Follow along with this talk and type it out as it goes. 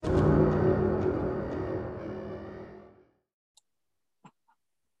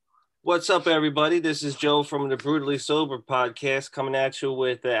What's up, everybody? This is Joe from the Brutally Sober podcast coming at you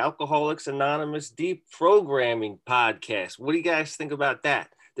with the Alcoholics Anonymous Deprogramming podcast. What do you guys think about that?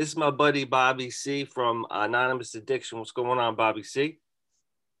 This is my buddy Bobby C from Anonymous Addiction. What's going on, Bobby C?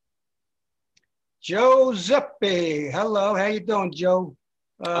 Joe Zuppi. Hello, how you doing, Joe?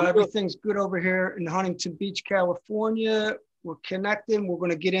 Everything's good over here in Huntington Beach, California. We're connecting. We're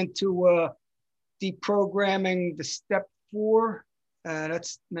going to get into deprogramming the step 4. That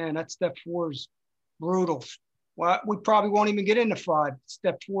step 4 is brutal. Well, we probably won't even get into 5.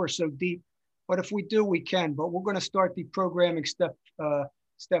 Step 4 is so deep, but if we do, we can. But we're going to start deprogramming step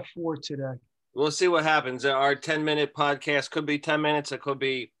 4 today. We'll see what happens. Our 10-minute podcast could be 10 minutes. It could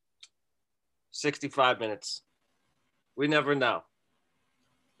be 65 minutes. We never know.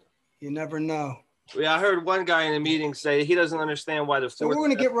 You never know. Yeah, I heard one guy in a meeting say he doesn't understand why the 4th. So we're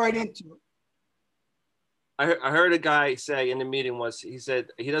going to get right into it. I heard a guy say in the meeting he said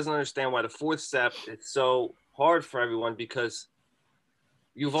he doesn't understand why the 4th step is so hard for everyone because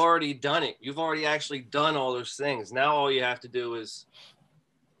you've already done it. You've already actually done all those things. Now all you have to do is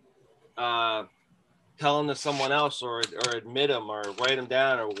tell them to someone else or admit them or write them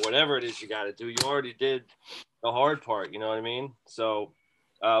down or whatever it is you got to do. You already did the hard part. You know what I mean? So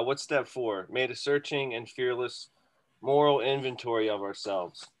what's step 4? Made a searching and fearless moral inventory of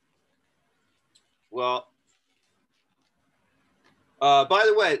ourselves. Well, by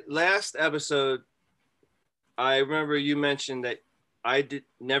the way, last episode, I remember you mentioned that I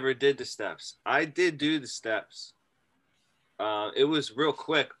never did the steps. I did do the steps. It was real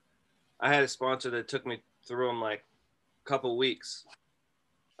quick. I had a sponsor that took me through them like a couple weeks.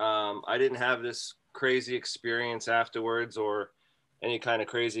 I didn't have this crazy experience afterwards or any kind of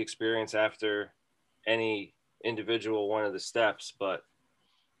crazy experience after any individual one of the steps, but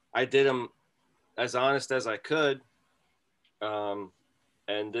I did them as honest as I could.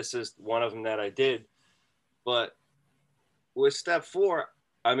 And this is one of them that I did. But with step 4,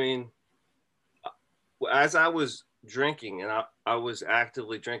 I mean, as I was drinking and I was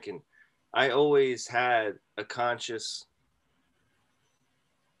actively drinking, I always had a conscious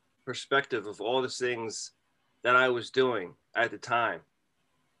perspective of all the things that I was doing at the time.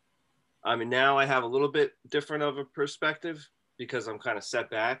 I mean, now I have a little bit different of a perspective because I'm kind of set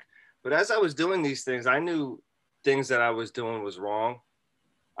back. But as I was doing these things, I knew things that I was doing was wrong.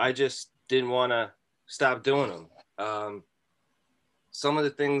 I just didn't want to stop doing them. Some of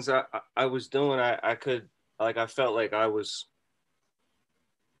the things I was doing, I felt like I was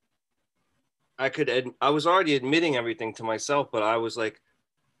already admitting everything to myself, but I was like,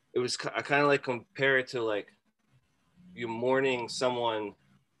 I kind of like compare it to like you mourning someone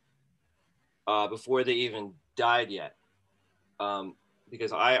before they even died yet.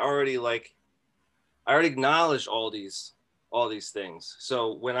 Because I already acknowledged all these things.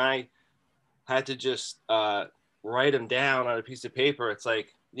 So when I had to just write them down on a piece of paper, it's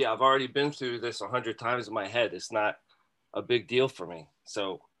like, yeah, I've already been through this 100 times in my head. It's not a big deal for me.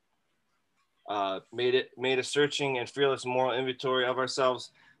 So made a searching and fearless moral inventory of ourselves.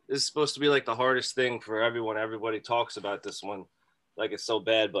 This is supposed to be like the hardest thing for everyone. Everybody talks about this one like it's so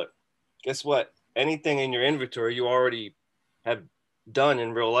bad, but guess what? Anything in your inventory you already have done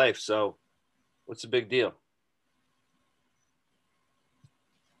in real life. So what's the big deal?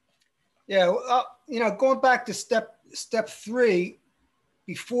 Yeah, going back to step 3,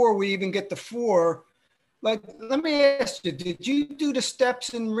 before we even get to 4, like, let me ask you, did you do the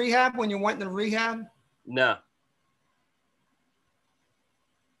steps in rehab when you went into rehab? No.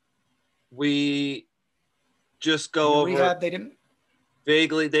 We just go over rehab. They didn't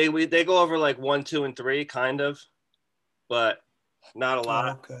vaguely. They go over like 1, 2, and 3, kind of, but not a lot.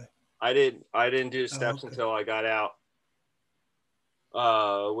 Oh, okay. I didn't do the steps until I got out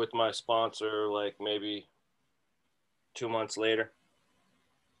with my sponsor, like maybe 2 months later,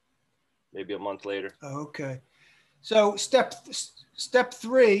 maybe a month later. Okay. So step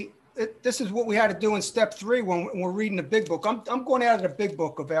 3, this is what we had to do in step 3 when we're reading the big book. I'm going out of the big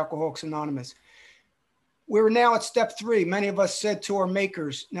book of Alcoholics Anonymous. We're now at step 3. Many of us said to our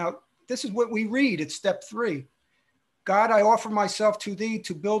makers, now this is what we read at step 3. God, I offer myself to thee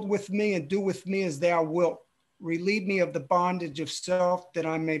to build with me and do with me as thou wilt. Relieve me of the bondage of self that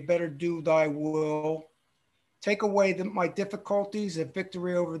I may better do thy will. Take away my difficulties, that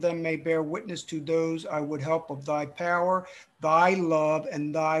victory over them may bear witness to those I would help of thy power, thy love,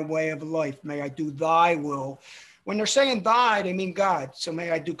 and thy way of life. May I do thy will. When they're saying thy, they mean God. So may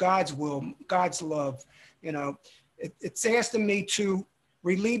I do God's will, God's love. It's asking me to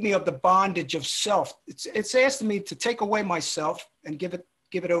relieve me of the bondage of self. It's asking me to take away myself and give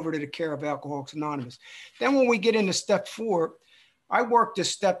it over to the care of Alcoholics Anonymous. Then when we get into step 4, I worked this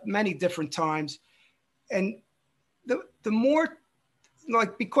step many different times. And the more,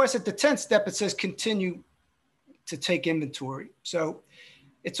 like, because at the 10th step, it says continue to take inventory. So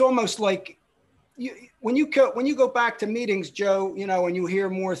it's almost like when you go back to meetings, Joe, you know, and you hear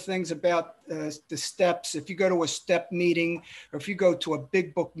more things about the steps, if you go to a step meeting or if you go to a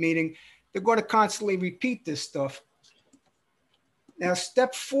big book meeting, they're going to constantly repeat this stuff. Now,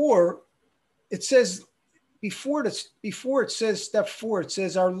 step 4, it says, before it says step 4, it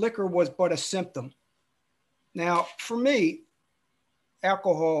says our liquor was but a symptom. Now, for me,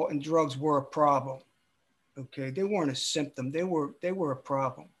 alcohol and drugs were a problem. Okay, they weren't a symptom. They were a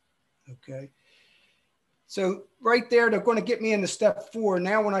problem. Okay, so right there, they're going to get me into step 4.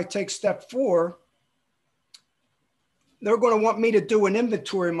 Now, when I take step 4, they're going to want me to do an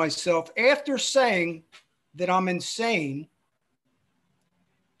inventory of myself after saying that I'm insane.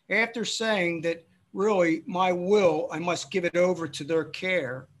 After saying that really my will, I must give it over to their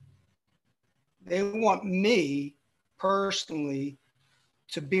care. They want me personally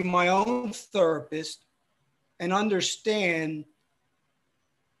to be my own therapist and understand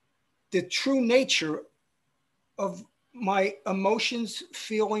the true nature of my emotions,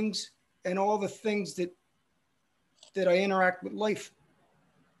 feelings, and all the things that I interact with life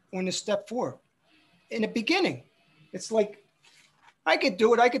on the step 4. In the beginning, it's like, I could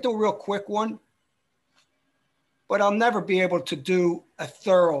do it. I could do a real quick one, but I'll never be able to do a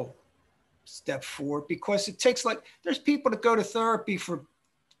thorough step 4 because it takes, like, there's people that go to therapy for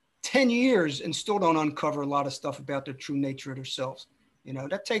 10 years and still don't uncover a lot of stuff about their true nature of themselves. You know,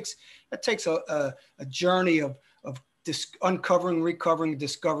 that takes a journey of uncovering, recovering,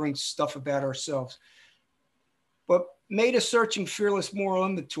 discovering stuff about ourselves. But made a searching, fearless moral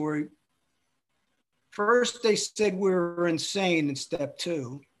inventory. First, they said we were insane in step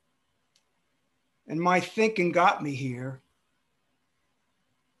 2. And my thinking got me here.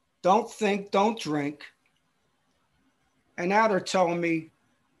 Don't think, don't drink. And now they're telling me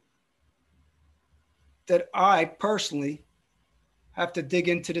that I personally have to dig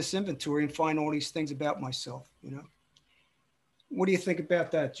into this inventory and find all these things about myself, you know? What do you think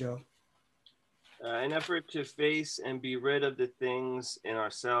about that, Joe? An effort to face and be rid of the things in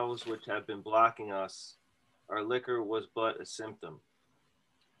ourselves which have been blocking us, our liquor was but a symptom.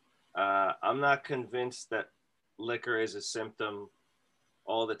 I'm not convinced that liquor is a symptom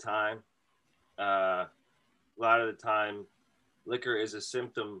all the time. A lot of the time, liquor is a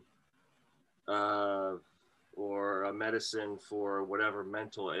symptom or a medicine for whatever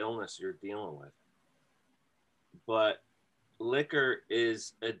mental illness you're dealing with. But liquor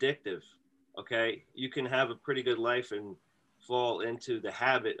is addictive. Okay, you can have a pretty good life and fall into the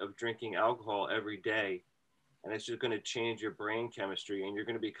habit of drinking alcohol every day, and it's just going to change your brain chemistry, and you're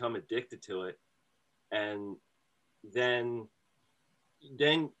going to become addicted to it, and then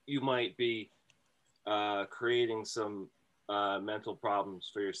you might be creating some mental problems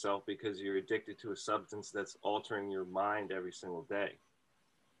for yourself because you're addicted to a substance that's altering your mind every single day.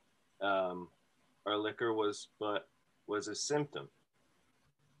 Our liquor was a symptom.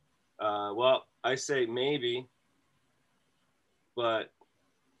 Well, I say maybe, but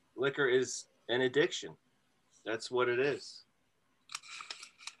liquor is an addiction. That's what it is.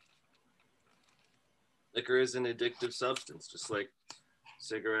 Liquor is an addictive substance, just like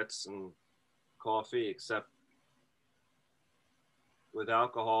cigarettes and coffee, except with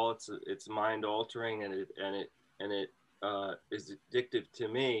alcohol, it's mind altering and it is addictive to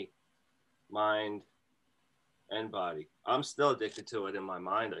me, mind and body. I'm still addicted to it in my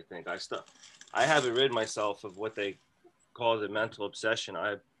mind. I think I haven't rid myself of what they call the mental obsession.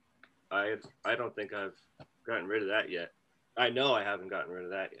 I don't think I've gotten rid of that yet. I know I haven't gotten rid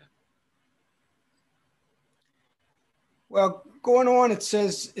of that yet. Well, going on, it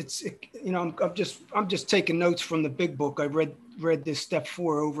says you know, I'm just taking notes from the big book. I read this step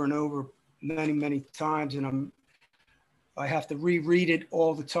 4 over and over many times, and I have to reread it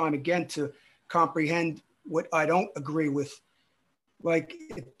all the time again to comprehend what I don't agree with. Like,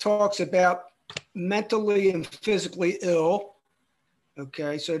 it talks about mentally and physically ill.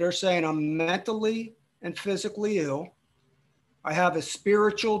 Okay, so they're saying I'm mentally and physically ill. I have a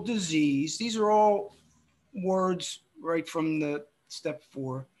spiritual disease. These are all words right from the step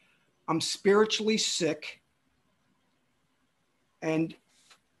 4. I'm spiritually sick. And,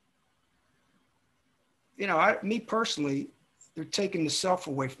 you know, me personally, they're taking the self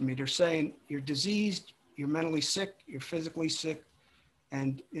away from me. They're saying you're diseased, you're mentally sick, you're physically sick.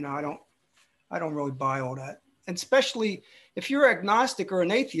 And, you know, I don't really buy all that. And especially if you're agnostic or an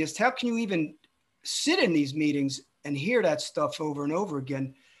atheist, how can you even sit in these meetings and hear that stuff over and over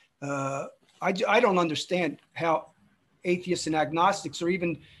again? I don't understand how atheists and agnostics are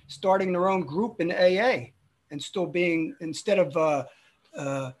even starting their own group in AA and still being, instead of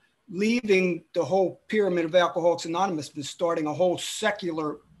leaving the whole pyramid of Alcoholics Anonymous, but starting a whole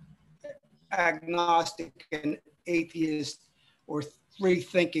secular agnostic and atheist or free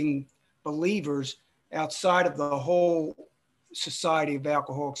thinking believers outside of the whole society of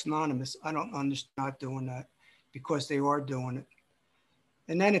Alcoholics Anonymous. I don't understand not doing that, because they are doing it.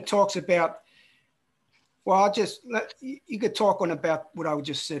 And then it talks about, well, you could talk on about what I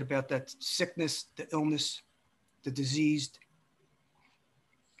just said about that sickness, the illness, the diseased.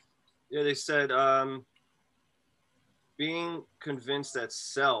 Yeah, they said being convinced that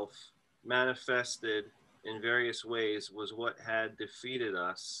self manifested in various ways was what had defeated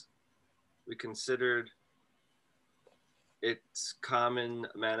us. We considered its common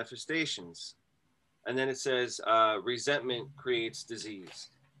manifestations. And then it says resentment creates disease.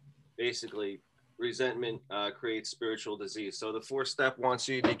 Basically, resentment creates spiritual disease. So the fourth step wants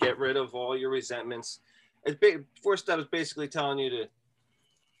you to get rid of all your resentments. Fourth step is basically telling you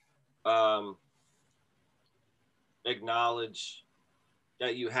to acknowledge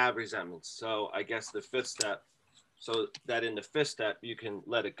that you have resentments. So I guess the fifth step, so that in the fifth step, you can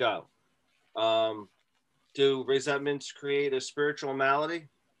let it go. Do resentments create a spiritual malady?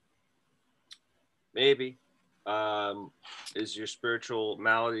 Maybe. Is your spiritual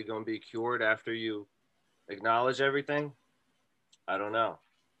malady going to be cured after you acknowledge everything? I don't know.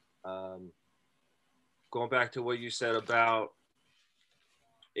 Going back to what you said about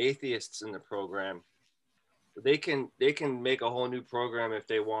atheists in the program, they can make a whole new program if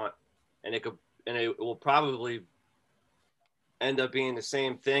they want, and it will probably end up being the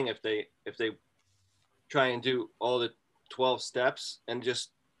same thing if they try and do all the 12 steps and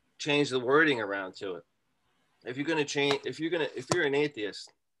just change the wording around to it. If you're an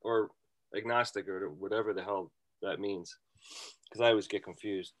atheist or agnostic or whatever the hell that means, because I always get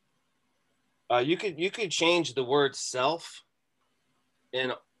confused. You could change the word self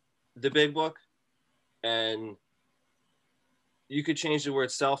in the big book, and you could change the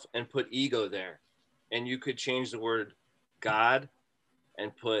word self and put ego there, and you could change the word God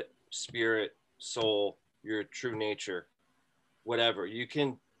and put spirit, soul, your true nature, whatever. You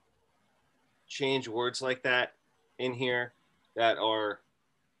can change words like that in here that are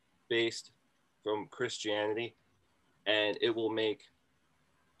based from Christianity, and it will make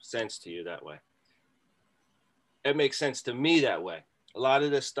sense to you that way. It makes sense to me that way. A lot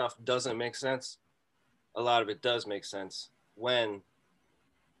of this stuff doesn't make sense. A lot of it does make sense when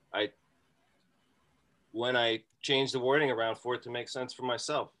I change the wording around for it to make sense for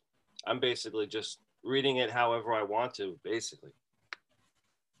myself. I'm basically just reading it however I want to, basically.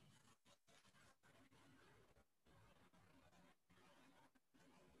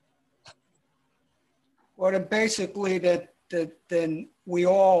 Well, then basically then we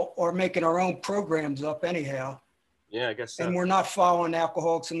all are making our own programs up anyhow. Yeah, I guess so. And we're not following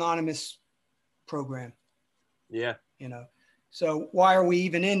Alcoholics Anonymous program. Yeah. You know, so why are we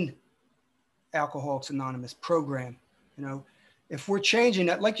even in Alcoholics Anonymous program? You know, if we're changing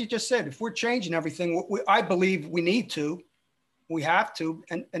that, like you just said, if we're changing everything, I believe we need to, we have to,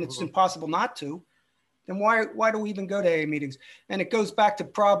 and it's impossible not to, then why do we even go to AA meetings? And it goes back to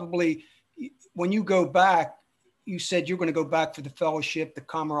probably when you go back, you said you're going to go back for the fellowship, the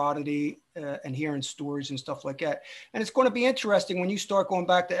camaraderie, and hearing stories and stuff like that. And it's going to be interesting when you start going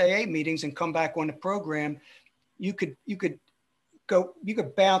back to AA meetings and come back on the program. You could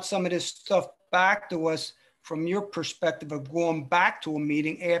bounce some of this stuff back to us from your perspective of going back to a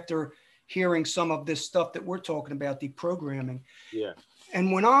meeting after hearing some of this stuff that we're talking about, deprogramming. Yeah.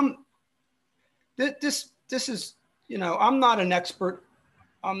 And when this is, you know, I'm not an expert.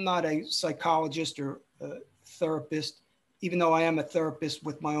 I'm not a psychologist or a therapist, even though I am a therapist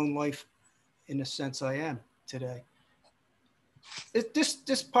with my own life in a sense I am today.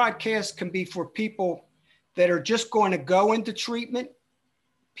 This podcast can be for people that are just going to go into treatment.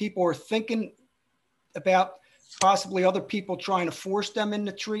 People are thinking about possibly other people trying to force them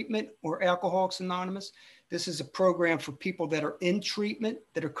into treatment or Alcoholics Anonymous. This is a program for people that are in treatment,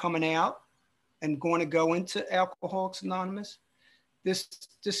 that are coming out and going to go into Alcoholics Anonymous.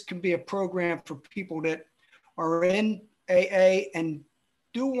 This can be a program for people that are in AA and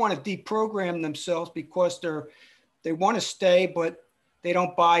do want to deprogram themselves because they want to stay, but they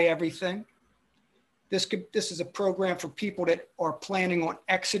don't buy everything. This is a program for people that are planning on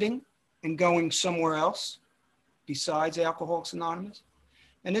exiting and going somewhere else besides Alcoholics Anonymous.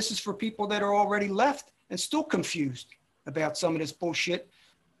 And this is for people that are already left and still confused about some of this bullshit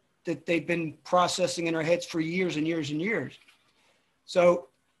that they've been processing in their heads for years and years and years. So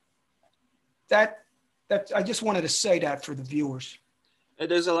I just wanted to say that for the viewers. And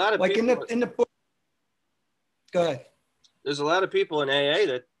there's a lot of like people, in the book. Go ahead. There's a lot of people in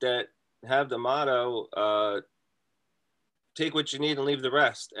AA that have the motto, take what you need and leave the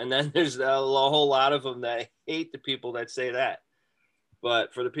rest. And then there's a whole lot of them that hate the people that say that.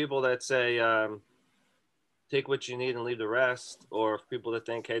 But for the people that say, take what you need and leave the rest, or people that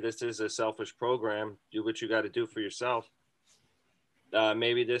think, hey, this is a selfish program, do what you got to do for yourself.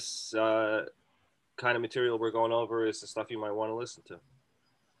 Maybe this kind of material we're going over is the stuff you might want to listen to.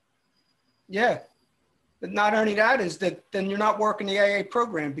 Yeah. But not only that is that then you're not working the AA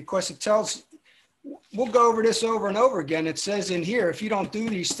program, because it tells, we'll go over this over and over again. It says in here, if you don't do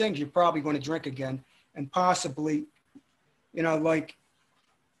these things, you're probably going to drink again, and possibly, you know, like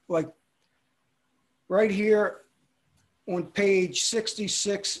right here on page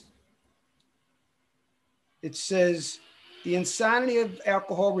 66, it says, the insanity of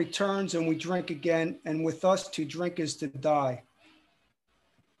alcohol returns and we drink again, and with us to drink is to die.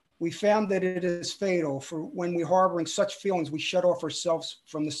 We found that it is fatal, for when we're harboring such feelings, we shut off ourselves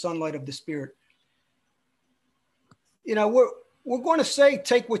from the sunlight of the spirit. You know, we're going to say,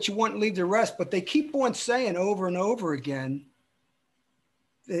 take what you want and leave the rest, but they keep on saying over and over again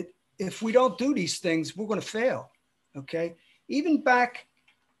that if we don't do these things, we're going to fail. Okay. Even back,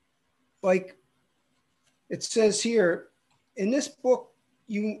 like it says here in this book,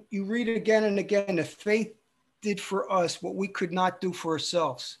 you read it again and again, that faith did for us what we could not do for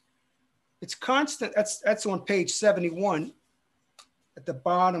ourselves. It's constant. That's on page 71 at the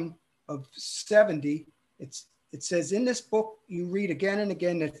bottom of 70. It says in this book, you read again and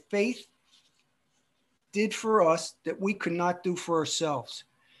again that faith did for us that we could not do for ourselves.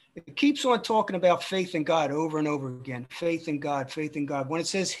 It keeps on talking about faith in God over and over again. Faith in God, faith in God. When it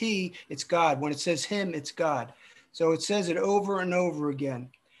says he, it's God. When it says him, it's God. So it says it over and over again.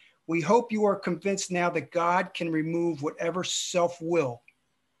 We hope you are convinced now that God can remove whatever self-will.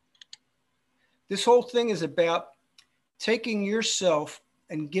 This whole thing is about taking yourself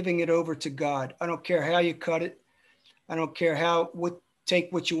and giving it over to God. I don't care how you cut it. I don't care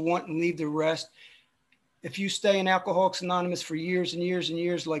take what you want and leave the rest. If you stay in Alcoholics Anonymous for years and years and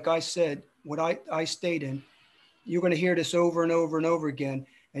years, like I said, what I stayed in, you're going to hear this over and over and over again,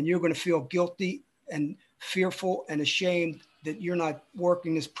 and you're going to feel guilty and fearful and ashamed that you're not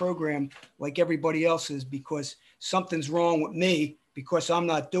working this program like everybody else is, because something's wrong with me because I'm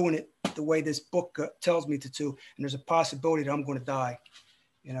not doing it the way this book tells me to, and there's a possibility that I'm going to die,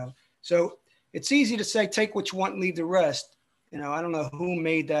 you know? So it's easy to say, take what you want and leave the rest. You know, I don't know who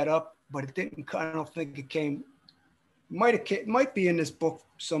made that up, but it didn't, I don't think it came, it might be in this book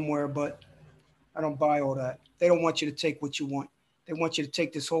somewhere, but I don't buy all that. They don't want you to take what you want. They want you to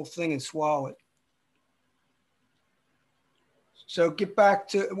take this whole thing and swallow it. So getting back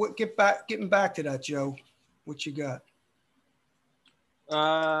to that, Joe, what you got?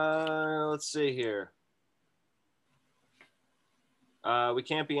 Let's see here. We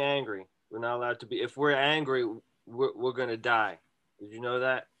can't be angry. We're not allowed to be. If we're angry, we're going to die. Did you know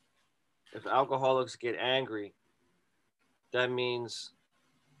that? If alcoholics get angry, that means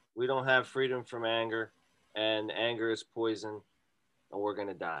we don't have freedom from anger, and anger is poison, and we're going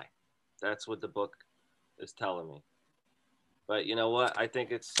to die. That's what the book is telling me. But you know what? I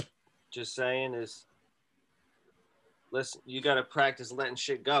think it's just saying is, listen, you got to practice letting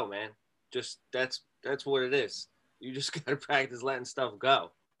shit go, man. Just that's what it is. You just got to practice letting stuff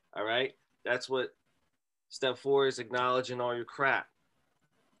go. All right. That's what step 4 is, acknowledging all your crap.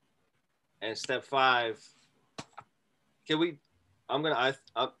 And step 5, can we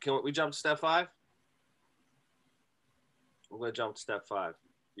jump to step 5? I'm going to jump to step 5.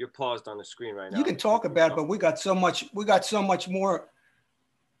 You're paused on the screen right now. You can talk about it, but we got so much more.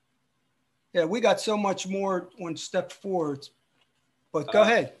 Yeah, we got so much more on step 4. But go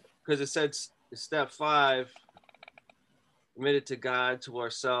ahead. Because it said step 5, admitted to God, to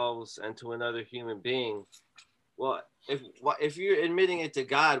ourselves, and to another human being. Well, if you're admitting it to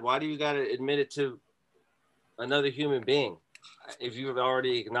God, why do you got to admit it to another human being? If you've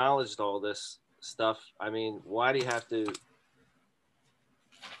already acknowledged all this stuff, I mean, why do you have to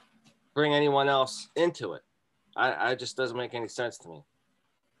bring anyone else into it? I just doesn't make any sense to me.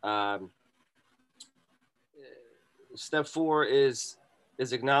 Step 4 is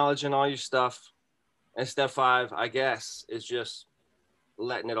acknowledging all your stuff, and step 5, I guess, is just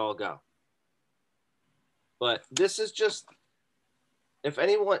letting it all go. But this is just, if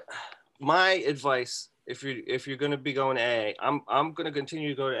anyone, my advice, if you're going to be going to AA, I'm going to continue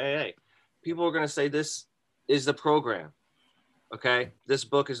to go to AA. People are going to say this is the program. Okay, this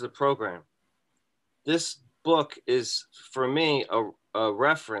book is the program. This book is, for me, a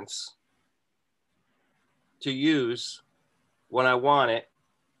reference to use when I want it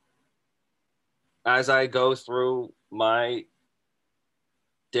as I go through my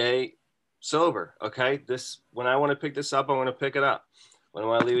day sober. Okay. When I want to pick this up, I'm going to pick it up. When I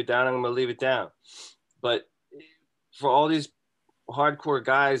want to leave it down, I'm going to leave it down. But for all these hardcore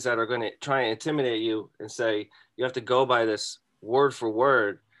guys that are going to try and intimidate you and say, you have to go by this word for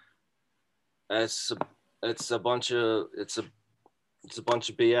word, it's a bunch of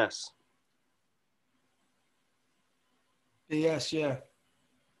BS. BS, yeah.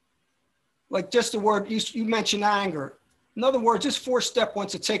 Like just the word you mentioned, anger. In other words, this 4-step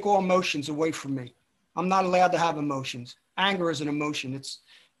wants to take all emotions away from me. I'm not allowed to have emotions. Anger is an emotion. It's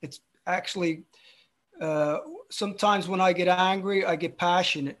actually sometimes when I get angry, I get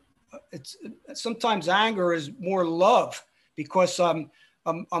passionate. It's sometimes anger is more love because I'm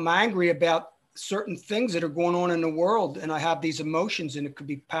angry about certain things that are going on in the world, and I have these emotions, and it could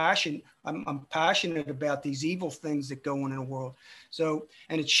be passion. I'm passionate about these evil things that go on in the world. So,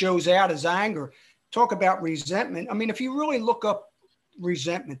 and it shows out as anger. Talk about resentment. I mean, if you really look up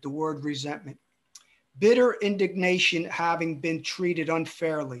resentment, the word resentment, bitter indignation having been treated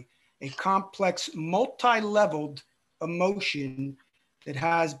unfairly, a complex, multi-leveled emotion that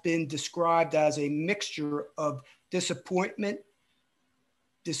has been described as a mixture of disappointment,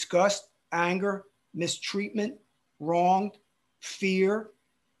 disgust, anger, mistreatment, wronged, fear.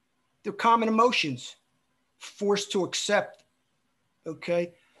 They're common emotions, forced to accept,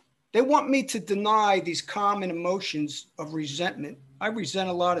 okay? They want me to deny these common emotions of resentment. I resent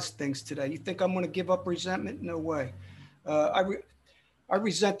a lot of things today. You think I'm going to give up resentment? No way. I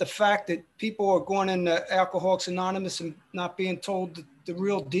resent the fact that people are going into Alcoholics Anonymous and not being told the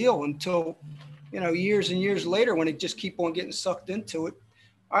real deal until, years and years later when they just keep on getting sucked into it.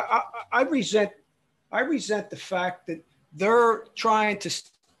 I resent the fact that they're trying to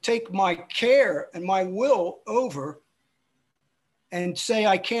take my care and my will over and say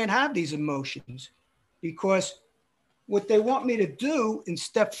I can't have these emotions, because what they want me to do in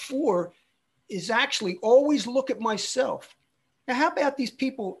step 4 is actually always look at myself. Now, how about these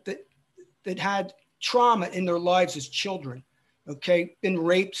people that had trauma in their lives as children, okay, been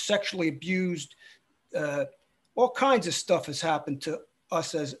raped, sexually abused, all kinds of stuff has happened to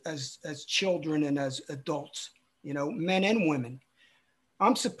us as children and as adults, men and women.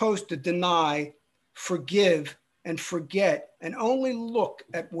 I'm supposed to deny, forgive, and forget, and only look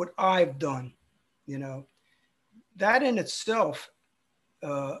at what I've done. That in itself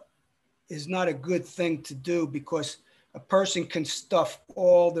is not a good thing to do, because a person can stuff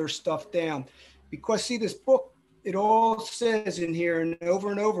all their stuff down. Because see, this book, it all says in here and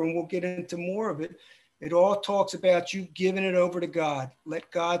over, and we'll get into more of it. It all talks about you giving it over to God. Let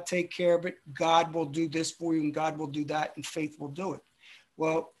God take care of it. God will do this for you, and God will do that, and faith will do it.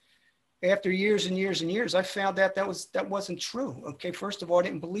 Well, after years and years and years, I found that wasn't true. Okay, first of all, I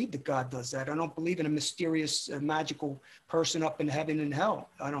didn't believe that God does that. I don't believe in a mysterious, magical person up in heaven and hell.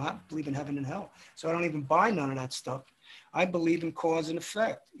 I don't believe in heaven and hell. So I don't even buy none of that stuff. I believe in cause and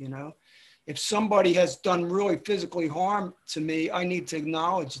effect, If somebody has done really physically harm to me, I need to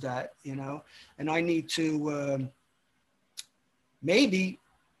acknowledge that, and I need to maybe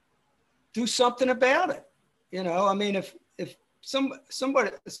do something about it. I mean, if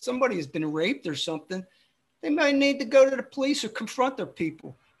somebody has been raped or something, they might need to go to the police or confront their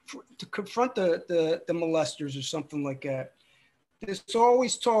people, to confront the molesters or something like that. This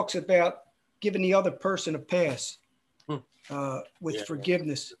always talks about giving the other person a pass with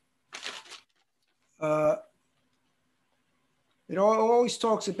forgiveness. It always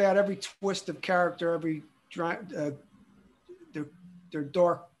talks about every twist of character, every their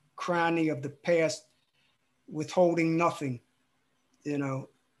dark cranny of the past, withholding nothing. It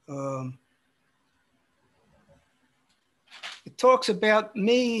talks about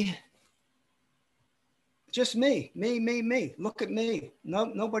me, just me. Look at me,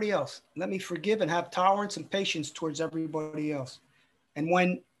 nobody else. Let me forgive and have tolerance and patience towards everybody else. And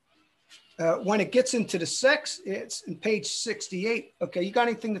when it gets into the sex, it's in page 68. Okay, you got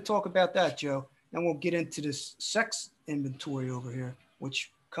anything to talk about that, Joe? Then we'll get into this sex inventory over here,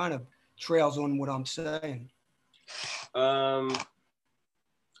 which kind of trails on what I'm saying.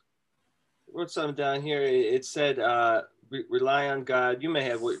 Wrote something down here. It said, rely on God. You may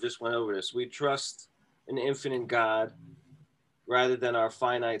have just went over this. We trust an infinite God rather than our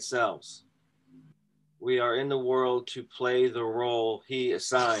finite selves. We are in the world to play the role he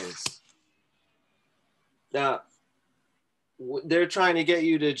assigns. Now, they're trying to get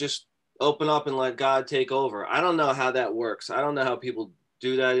you to just open up and let God take over. I don't know how that works. I don't know how people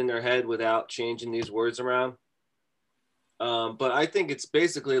do that in their head without changing these words around. But I think it's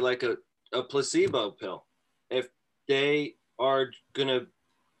basically like a placebo pill. if they are gonna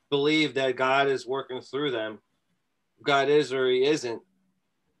believe that God is working through them, God is or he isn't,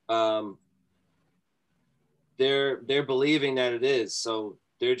 they're believing that it is. So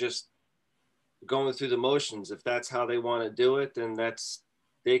they're just going through the motions. If that's how they want to do it, then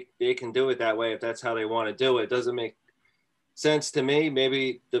they can do it that way. If that's how they want to do it, doesn't make sense to me.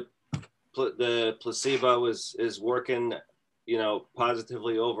 Maybe the placebo is working,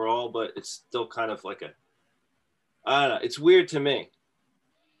 positively overall, but it's still kind of like I don't know. It's weird to me.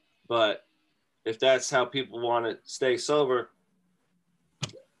 But if that's how people want to stay sober,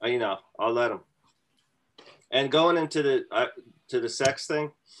 I'll let them. And going into the sex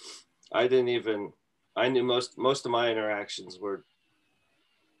thing, I knew most of my interactions were,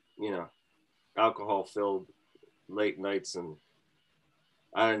 alcohol filled late nights, and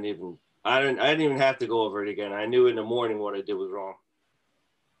I didn't even have to go over it again. I knew in the morning what I did was wrong.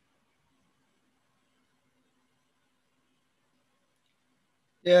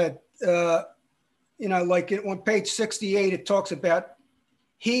 Yeah. Like on page 68, it talks about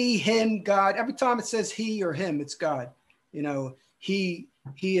he, him, God. Every time it says he or him, it's God. He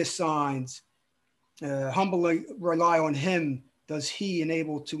assigns, humbly rely on him. Does he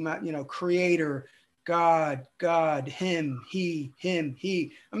enable to, creator, God, him, he, him,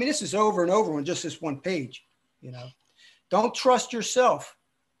 he. I mean, this is over and over on just this one page. Don't trust yourself,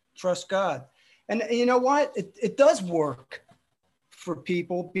 trust God. And you know what? It does work for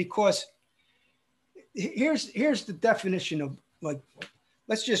people, because here's the definition of, like,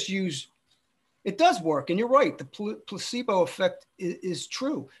 let's just use, it does work. And you're right, the placebo effect is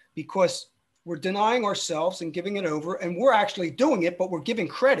true, because we're denying ourselves and giving it over, and we're actually doing it, but we're giving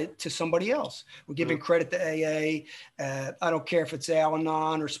credit to somebody else. We're giving credit to AA. I don't care if it's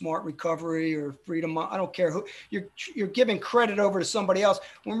Al-Anon or Smart Recovery or Freedom. I don't care who. You're giving credit over to somebody else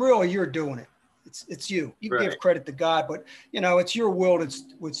when really you're doing it. It's you. You Right. give credit to God, but it's your will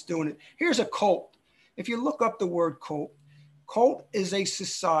that's doing it. Here's a cult. If you look up the word cult is a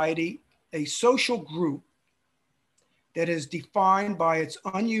society, a social group that is defined by its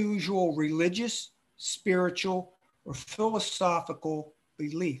unusual religious, spiritual, or philosophical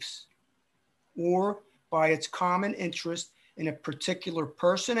beliefs, or by its common interest in a particular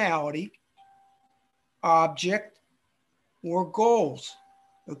personality, object, or goals.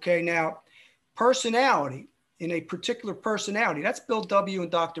 Okay, now, personality, in a particular personality, that's Bill W.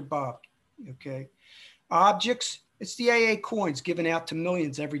 and Dr. Bob. Okay, objects, it's the AA coins given out to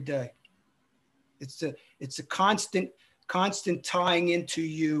millions every day. It's a constant tying into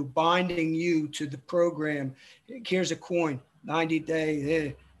you, binding you to the program. Here's a coin, 90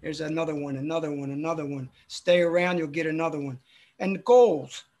 days. Here's another one. Stay around, you'll get another one. And the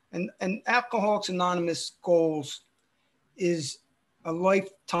goals, and Alcoholics Anonymous goals is a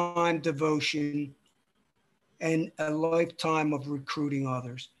lifetime devotion and a lifetime of recruiting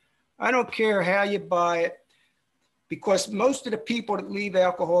others. I don't care how you buy it, because most of the people that leave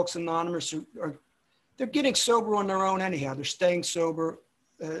Alcoholics Anonymous they're getting sober on their own anyhow. They're staying sober.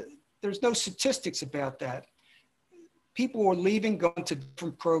 There's no statistics about that. People are leaving, going to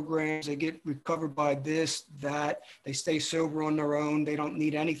different programs. They get recovered by this, that. They stay sober on their own. They don't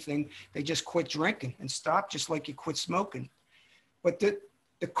need anything. They just quit drinking and stop, just like you quit smoking. But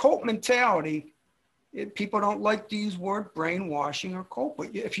the cult mentality, people don't like to use word brainwashing or cult.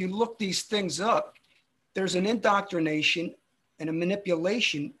 But if you look these things up, there's an indoctrination and a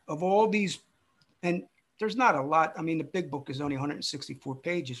manipulation of all these. And there's not a lot. I mean, the big book is only 164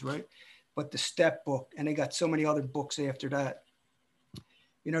 pages, right? But the step book, and they got so many other books after that.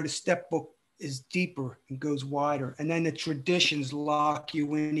 The step book is deeper and goes wider. And then the traditions lock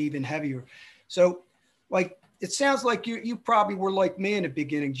you in even heavier. So, like, it sounds like you probably were like me in the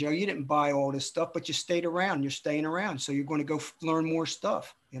beginning, Joe. You didn't buy all this stuff, but you stayed around. You're staying around. So you're going to go learn more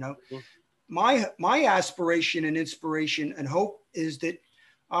stuff, Mm-hmm. My aspiration and inspiration and hope is that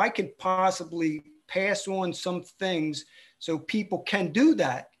I can possibly pass on some things so people can do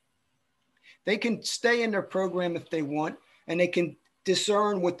that. They can stay in their program if they want, and they can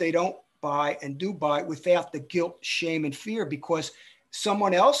discern what they don't buy and do buy without the guilt, shame, and fear, because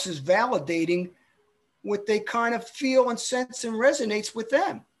someone else is validating what they kind of feel and sense and resonates with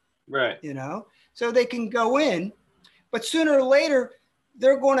them. Right. So they can go in, but sooner or later,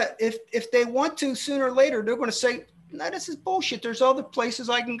 they're going to, if they want to, sooner or later, they're going to say, no, this is bullshit. There's other places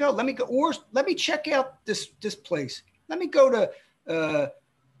I can go. Let me go, or let me check out this place. Let me go to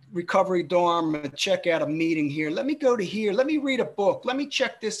Recovery Dharma, check out a meeting here. Let me go to here. Let me read a book. Let me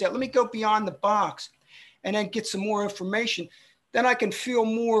check this out. Let me go beyond the box and then get some more information. Then I can feel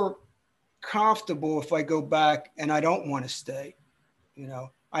more comfortable if I go back and I don't want to stay.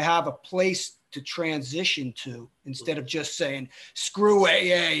 I have a place to transition to instead of just saying, screw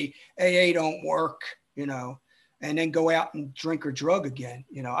AA, AA don't work, you know, and then go out and drink or drug again.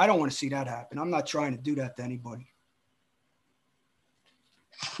 You know, I don't want to see that happen. I'm not trying to do that to anybody.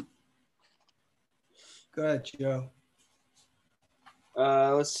 Go ahead, Joe.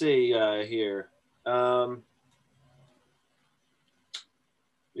 Let's see here.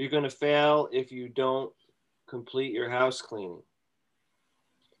 You're going to fail if you don't complete your house cleaning.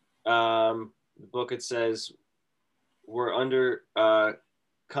 The book, it says, we're under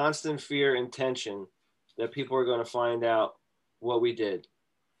constant fear and tension that people are going to find out what we did.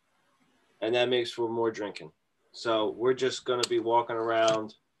 And that makes for more drinking. So we're just going to be walking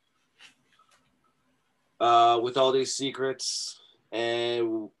around with all these secrets,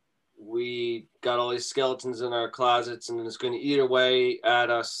 and we got all these skeletons in our closets, and it's going to eat away at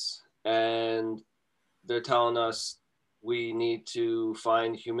us. And they're telling us we need to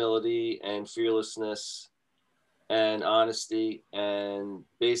find humility and fearlessness and honesty. And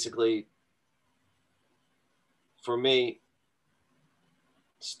basically, for me,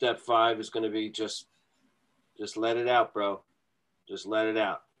 step 5 is going to be just let it out, bro. Just let it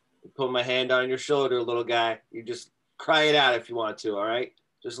out. Put my hand on your shoulder, little guy. You just cry it out if you want to, all right?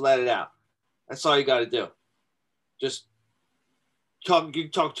 Just let it out. That's all you got to do. Just talk. You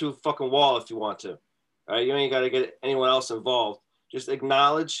talk to a fucking wall if you want to, all right? You ain't got to get anyone else involved. Just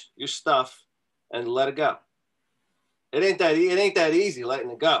acknowledge your stuff and let it go. It ain't that easy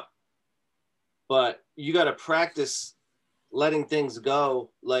letting it go. But you got to practice letting things go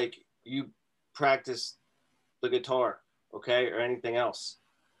like you practice the guitar, okay, or anything else.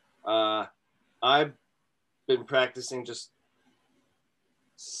 I've been practicing just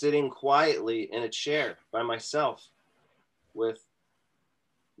sitting quietly in a chair by myself with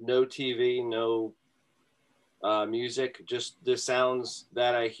no TV, no music, just the sounds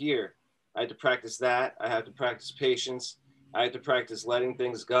that I hear. I had to practice that. I had to practice patience. I had to practice letting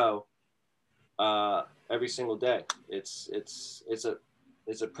things go every single day. It's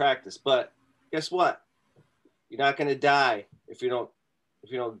a practice. But guess what? You're not going to die if you don't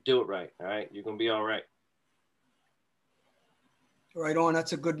do it right. All right, you're going to be all right. Right on.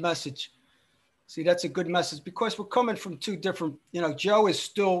 That's a good message. See, that's a good message because we're coming from two different, you know, Joe is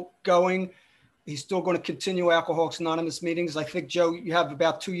still going. He's still going to continue Alcoholics Anonymous meetings. I think, Joe, you have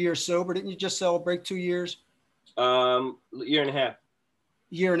about 2 years sober. Didn't you just celebrate 2 years? Year and a half.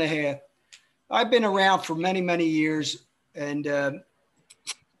 Year and a half. I've been around for many, many years. And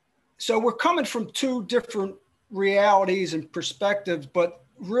so we're coming from two different realities and perspectives, but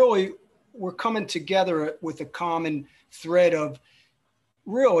really we're coming together with a common thread of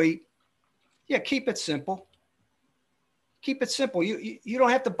really, yeah, keep it simple. Keep it simple. You don't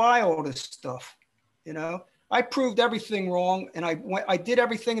have to buy all this stuff. You know, I proved everything wrong, and I did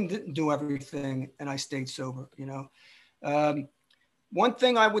everything and didn't do everything, and I stayed sober. You know, one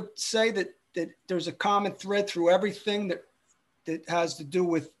thing I would say that there's a common thread through everything that has to do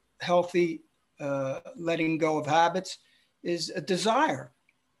with healthy letting go of habits is a desire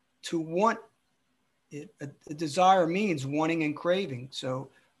to want it. A desire means wanting and craving. So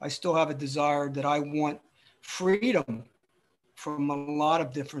I still have a desire that I want freedom from a lot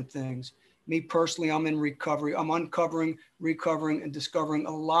of different things. Me personally, I'm in recovery. I'm uncovering, recovering, and discovering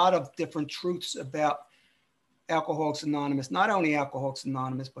a lot of different truths about Alcoholics Anonymous, not only Alcoholics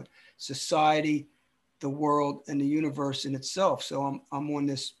Anonymous, but society, the world, and the universe in itself. So I'm on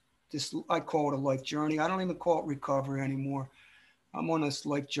this, I call it a life journey. I don't even call it recovery anymore. I'm on this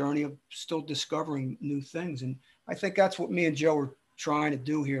life journey of still discovering new things. And I think that's what me and Joe are trying to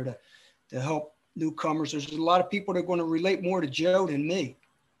do here to help newcomers. There's a lot of people that are going to relate more to Joe than me,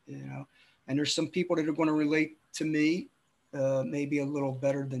 you know, and there's some people that are going to relate to me maybe a little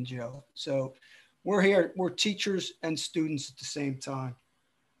better than Joe. So we're here, we're teachers and students at the same time.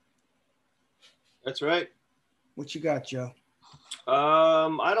 That's right. What you got, Joe?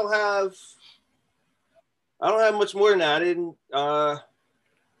 I don't have much more than that. I didn't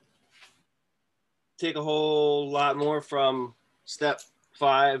take a whole lot more from step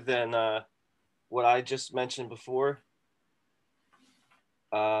 5 than what I just mentioned before.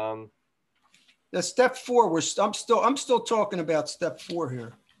 The step 4, I'm still talking about step 4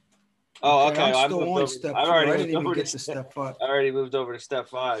 here. Oh, okay. I'm still on step 4. I didn't even get to step 5. I already moved over to step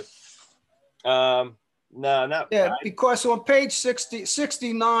 5. No, not. Yeah, because on page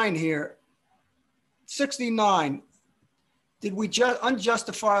 69 here, 69, did we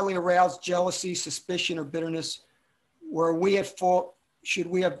unjustifiably arouse jealousy, suspicion, or bitterness? Were we at fault? Should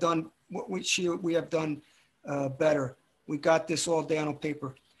we have done what we have done better? We got this all down on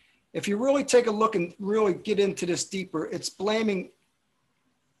paper. If you really take a look and really get into this deeper, it's blaming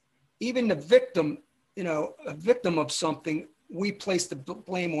even the victim, you know, a victim of something, we place the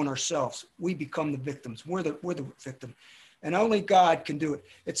blame on ourselves. We become the victims. We're the victim. And only God can do it.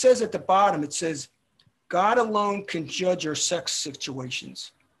 It says at the bottom, it says, God alone can judge our sex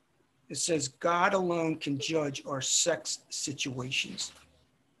situations. It says, God alone can judge our sex situations.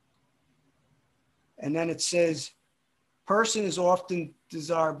 And then it says, person is often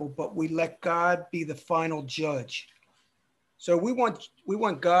desirable, but we let God be the final judge. So we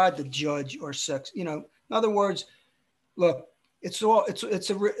want God to judge our sex. You know, in other words, look,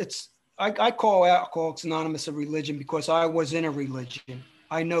 I call Alcoholics Anonymous a religion because I was in a religion.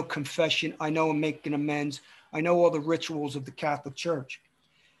 I know confession. I know making amends. I know all the rituals of the Catholic Church.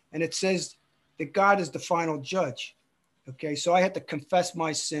 And it says that God is the final judge. Okay, so I had to confess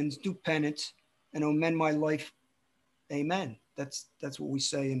my sins, do penance, and amend my life. Amen. That's what we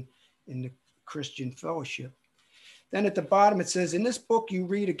say in the Christian fellowship. Then at the bottom, it says, in this book, you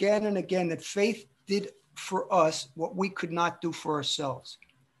read again and again that faith did for us what we could not do for ourselves.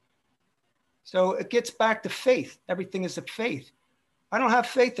 So it gets back to faith. Everything is a faith. I don't have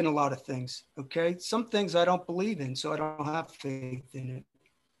faith in a lot of things, okay? Some things I don't believe in, so I don't have faith in it.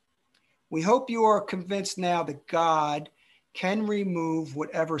 We hope you are convinced now that God can remove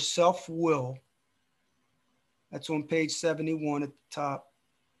whatever self-will, that's on page 71 at the top,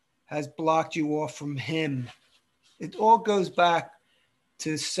 has blocked you off from him. It all goes back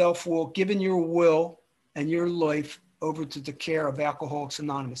to self-will, giving your will and your life over to the care of Alcoholics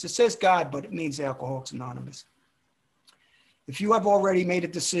Anonymous. It says God, but it means Alcoholics Anonymous. If you have already made a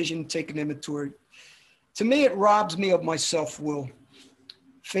decision, take an inventory. To me, it robs me of my self-will.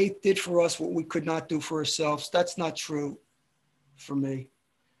 Faith did for us what we could not do for ourselves. That's not true for me.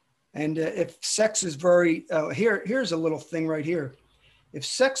 And if sex is very, here's a little thing right here. If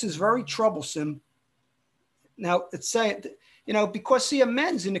sex is very troublesome, now it's saying, you know, because see,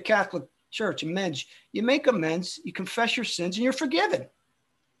 amends in the Catholic Church, amends, you make amends, you confess your sins, and you're forgiven.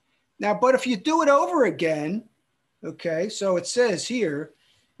 Now, but if you do it over again, okay, so it says here,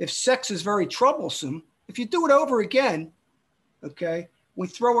 if sex is very troublesome, if you do it over again, okay, we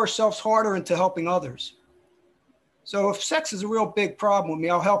throw ourselves harder into helping others. So if sex is a real big problem with me,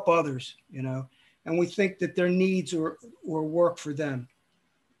 I'll help others, you know, and we think that their needs or work for them.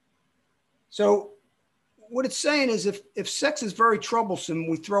 So what it's saying is if sex is very troublesome,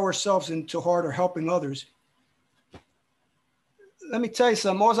 we throw ourselves into harder helping others. Let me tell you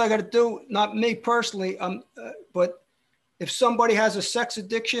something. All I got to do, not me personally, but if somebody has a sex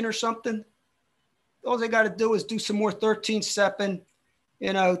addiction or something, all they got to do is do some more 13-stepping.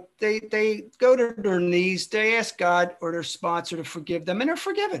 You know, they go to their knees, they ask God or their sponsor to forgive them, and they're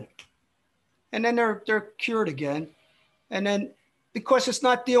forgiven. And then they're cured again. And then because it's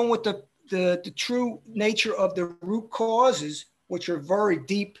not dealing with the true nature of the root causes, which are very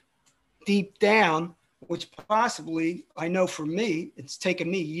deep down, which possibly, I know for me, it's taken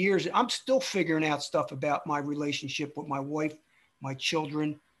me years. I'm still figuring out stuff about my relationship with my wife, my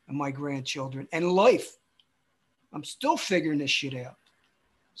children, and my grandchildren, and life. I'm still figuring this shit out.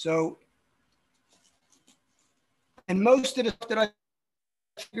 So, and most of the stuff that I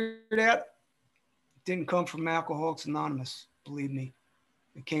figured out didn't come from Alcoholics Anonymous, believe me.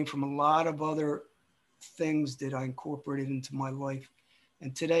 It came from a lot of other things that I incorporated into my life.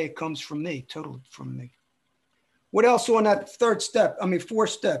 And today it comes from me, totally from me. What else on that fourth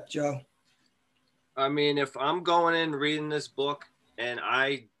step, Joe? I mean, if I'm going in reading this book and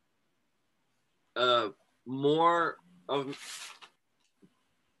I, more of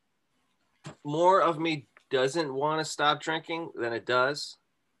me doesn't want to stop drinking than it does,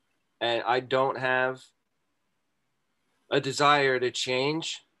 and I don't have a desire to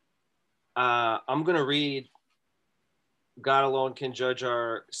change, I'm going to read God alone can judge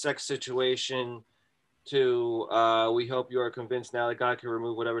our sex situation to we hope you are convinced now that God can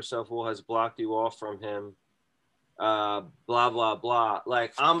remove whatever self-will has blocked you off from him, blah blah blah.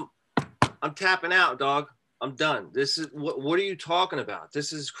 Like I'm tapping out, dog. I'm done. This is what are you talking about?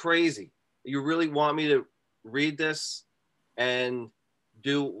 This is crazy. You really want me to read this and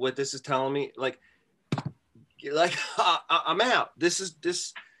do what this is telling me? Like I'm out. This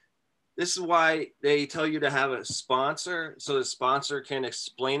is why they tell you to have a sponsor, so the sponsor can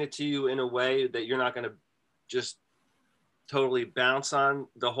explain it to you in a way that you're not going to just totally bounce on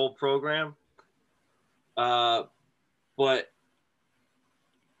the whole program. But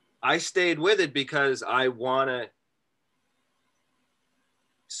I stayed with it because I want to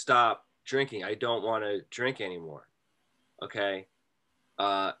stop drinking. I don't want to drink anymore. Okay.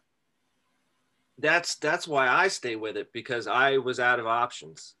 That's why I stay with it, because I was out of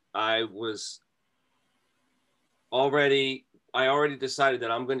options. I already decided that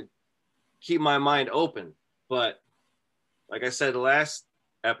I'm going to keep my mind open. But like I said, the last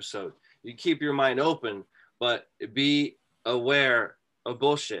episode, you keep your mind open, but be aware of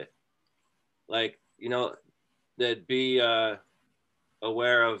bullshit. Like, you know, that be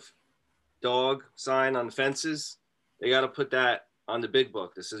aware of dog sign on the fences. They got to put that on the big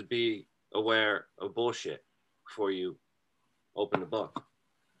book. This is be aware of bullshit before you open the book.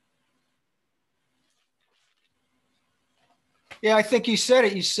 Yeah, I think you said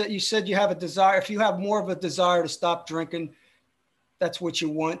it. You said you have a desire. If you have more of a desire to stop drinking, that's what you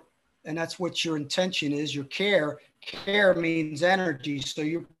want, and that's what your intention is. Your care. Care means energy. So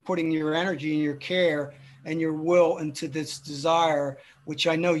you're putting your energy and your care and your will into this desire, which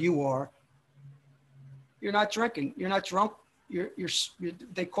I know you are. You're not drinking. You're not drunk. You're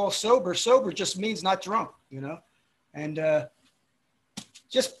they call sober. Sober just means not drunk, you know. And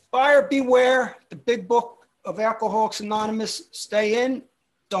just buyer beware. The big book of Alcoholics Anonymous. Stay in,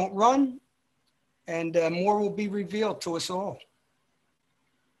 don't run, and more will be revealed to us all.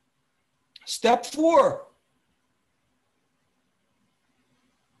 Step 4,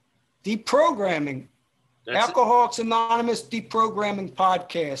 deprogramming. Alcoholics Anonymous Deprogramming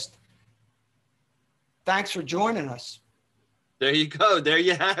Podcast. Thanks for joining us. There you go. There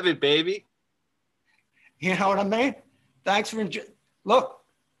you have it, baby. You know what I mean? Thanks for look,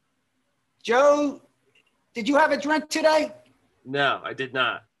 Joe, did you have a drink today? No, I did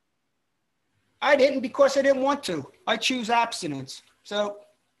not. I didn't because I didn't want to. I choose abstinence. So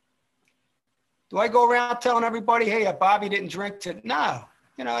do I go around telling everybody, hey, Bobby didn't drink today? No.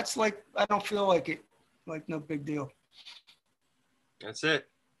 You know, it's like, I don't feel like it. Like, no big deal. That's it.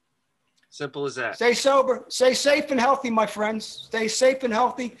 Simple as that. Stay sober. Stay safe and healthy, my friends. Stay safe and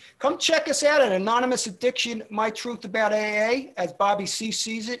healthy. Come check us out at Anonymous Addiction, My Truth About AA, as Bobby C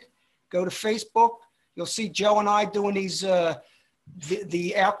sees it. Go to Facebook. You'll see Joe and I doing these,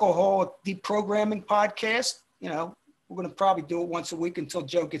 the alcohol deprogramming podcast. You know, we're going to probably do it once a week until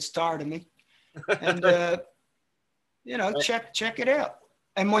Joe gets tired of me. And, you know, check it out.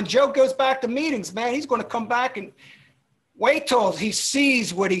 And when Joe goes back to meetings, man, he's going to come back and wait till he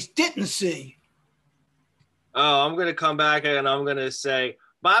sees what he didn't see. Oh, I'm going to come back and I'm going to say,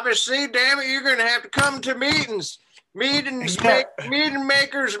 Bobby C, damn it, you're going to have to come to meetings. Meeting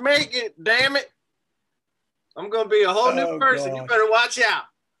makers make it, damn it. I'm going to be a whole new person. God. You better watch out.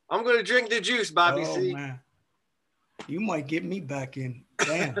 I'm going to drink the juice, Bobby C. Man. You might get me back in.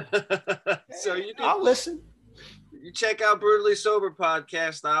 Damn. So you can, I'll listen. You check out Brutally Sober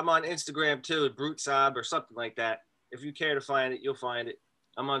Podcast. I'm on Instagram too, Brute Sob or something like that. If you care to find it, you'll find it.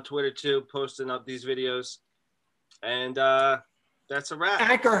 I'm on Twitter too, posting up these videos. And that's a wrap.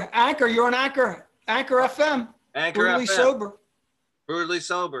 Anchor, you're on Anchor FM. Anchor Brutally FM. Sober. Brutally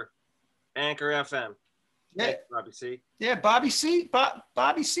Sober. Anchor FM. Yeah. Thanks, Bobby C. Yeah, Bobby C.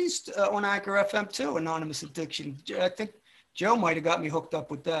 Bobby C's on Anchor FM too, Anonymous Addiction. I think Joe might have got me hooked up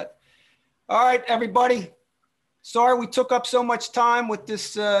with that. All right, everybody. Sorry we took up so much time with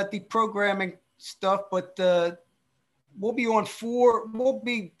this deprogramming stuff, but we'll be on 4. We'll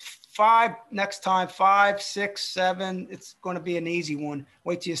be 5 next time. 5, 6, 7. It's going to be an easy one.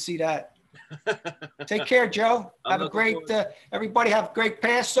 Wait till you see that. Take care, Joe. Have a great, everybody have a great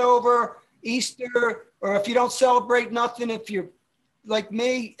Passover, Easter, or if you don't celebrate nothing, if you're like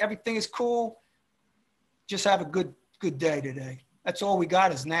me, everything is cool. Just have a good day today. That's all we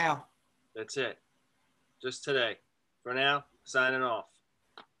got is now. That's it. Just today. For now, signing off.